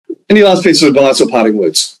Any last piece of advice or parting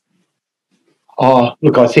words? Oh,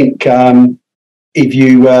 look, I think if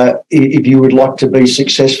you would like to be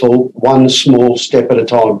successful, one small step at a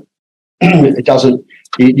time. It doesn't.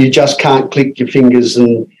 You just can't click your fingers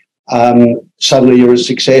and suddenly you're a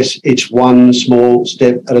success. It's one small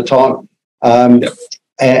step at a time. Yep.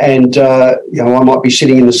 And I might be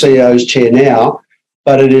sitting in the CEO's chair now,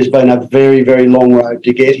 but it has been a very, very long road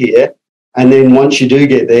to get here. And then once you do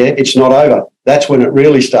get there, it's not over. That's when it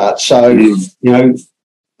really starts. So,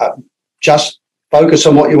 just focus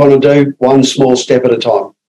on what you want to do, one small step at a time.